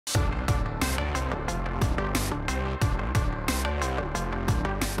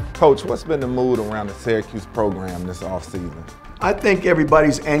Coach, what's been the mood around the Syracuse program this offseason? I think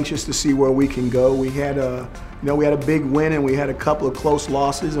everybody's anxious to see where we can go. We had a big win and we had a couple of close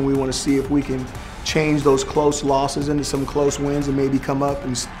losses, and we want to see if we can change those close losses into some close wins and maybe come up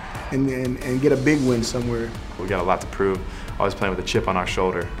and get a big win somewhere. We got a lot to prove. Always playing with a chip on our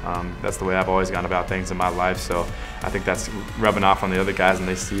shoulder. That's the way I've always gone about things in my life, so I think that's rubbing off on the other guys, and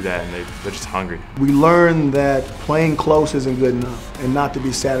they see that and they're just hungry. We learned that playing close isn't good enough, and not to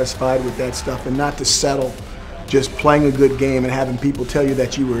be satisfied with that stuff, and not to settle just playing a good game and having people tell you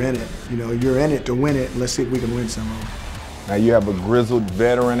that you were in it. You know, you're in it to win it, and let's see if we can win some of it. Now you have a grizzled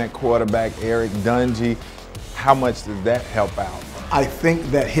veteran at quarterback, Eric Dungey. How much does that help out? I think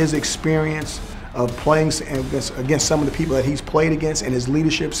that his experience of playing against some of the people that he's played against and his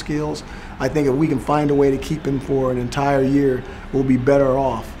leadership skills, I think if we can find a way to keep him for an entire year, we'll be better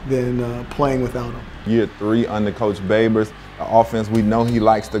off than playing without him. Year 3 under Coach Babers. The offense, we know he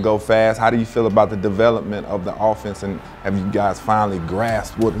likes to go fast. How do you feel about the development of the offense, and have you guys finally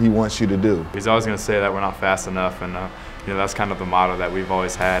grasped what he wants you to do? He's always going to say that we're not fast enough, and you know, that's kind of the motto that we've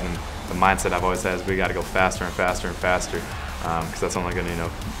always had, and the mindset I've always had is we got to go faster and faster and faster, because that's only going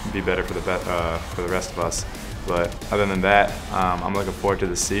to be better for the rest of us. But other than that, I'm looking forward to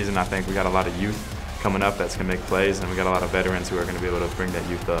the season. I think we got a lot of youth coming up that's going to make plays, and we got a lot of veterans who are going to be able to bring that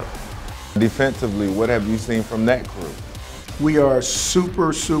youth up. Defensively, what have you seen from that crew? We are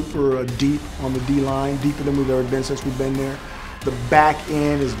super deep on the D-line, deeper than we've ever been since we've been there. The back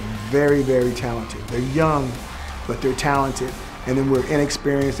end is very, very talented. They're young, but they're talented. And then we're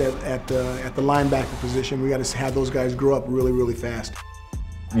inexperienced at the linebacker position. We got to have those guys grow up really, really fast.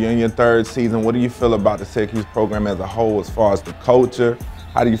 You're in your 3rd season. What do you feel about the Syracuse program as a whole, as far as the culture?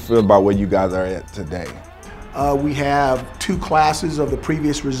 How do you feel about where you guys are at today? We have 2 classes of the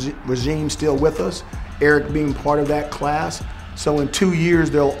previous regime still with us, Eric being part of that class. So in 2 years,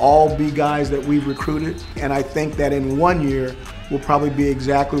 they'll all be guys that we've recruited. And I think that in 1 year, we'll probably be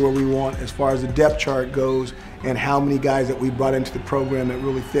exactly where we want as far as the depth chart goes and how many guys that we brought into the program that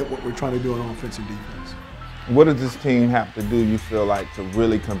really fit what we're trying to do on offensive defense. What does this team have to do, you feel like, to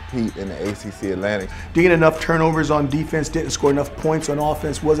really compete in the ACC Atlantic? Getting enough turnovers on defense, didn't score enough points on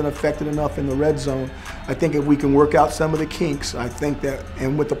offense, wasn't effective enough in the red zone. I think if we can work out some of the kinks, I think that,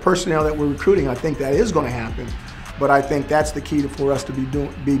 and with the personnel that we're recruiting, I think that is going to happen. But I think that's the key for us to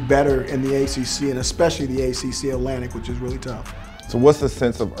be better in the ACC, and especially the ACC Atlantic, which is really tough. So what's the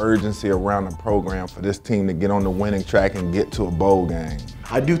sense of urgency around the program for this team to get on the winning track and get to a bowl game?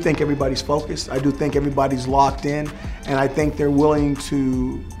 I do think everybody's focused. I do think everybody's locked in, and I think they're willing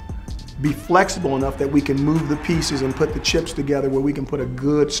to be flexible enough that we can move the pieces and put the chips together where we can put a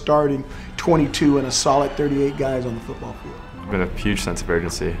good starting 22 and a solid 38 guys on the football field. It's been a huge sense of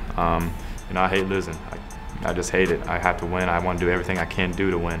urgency. You know, I hate losing. I just hate it. I have to win. I want to do everything I can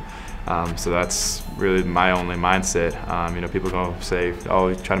do to win. So that's really my only mindset. You know, people are going to say, oh,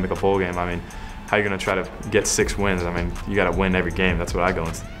 you try to make a bowl game. I mean, how are you going to try to get 6 wins? I mean, you got to win every game. That's what I go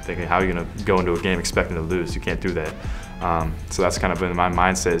in thinking. How are you going to go into a game expecting to lose? You can't do that. So that's kind of been my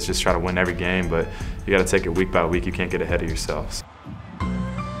mindset, is just try to win every game, but you got to take it week by week. You can't get ahead of yourselves.